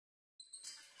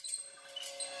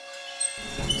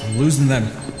I'm losing them.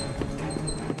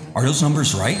 Are those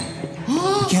numbers right?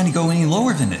 We can't go any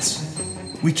lower than this.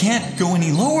 We can't go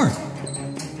any lower.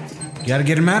 You gotta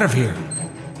get him out of here.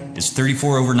 It's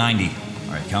 34 over 90.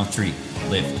 All right, count 3.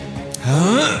 Lift.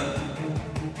 Huh?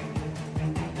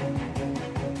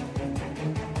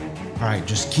 All right,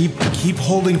 just keep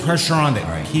holding pressure on it.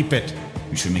 All right. Keep it.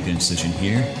 We should make an incision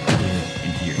here, here,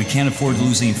 and here. We can't afford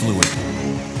losing fluid.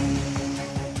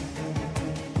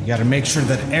 You gotta make sure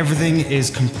that everything is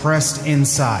compressed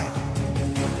inside.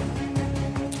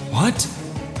 What?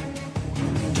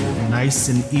 Nice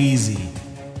and easy.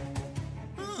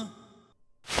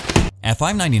 At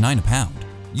 $5.99 a pound,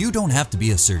 you don't have to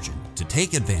be a surgeon to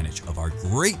take advantage of our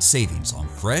great savings on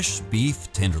fresh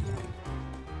beef tenderloin.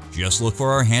 Just look for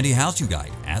our handy how-to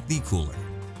guide at the cooler.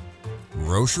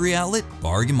 Grocery Outlet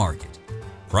Bargain Market.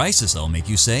 Prices that'll make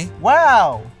you say,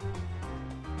 Wow!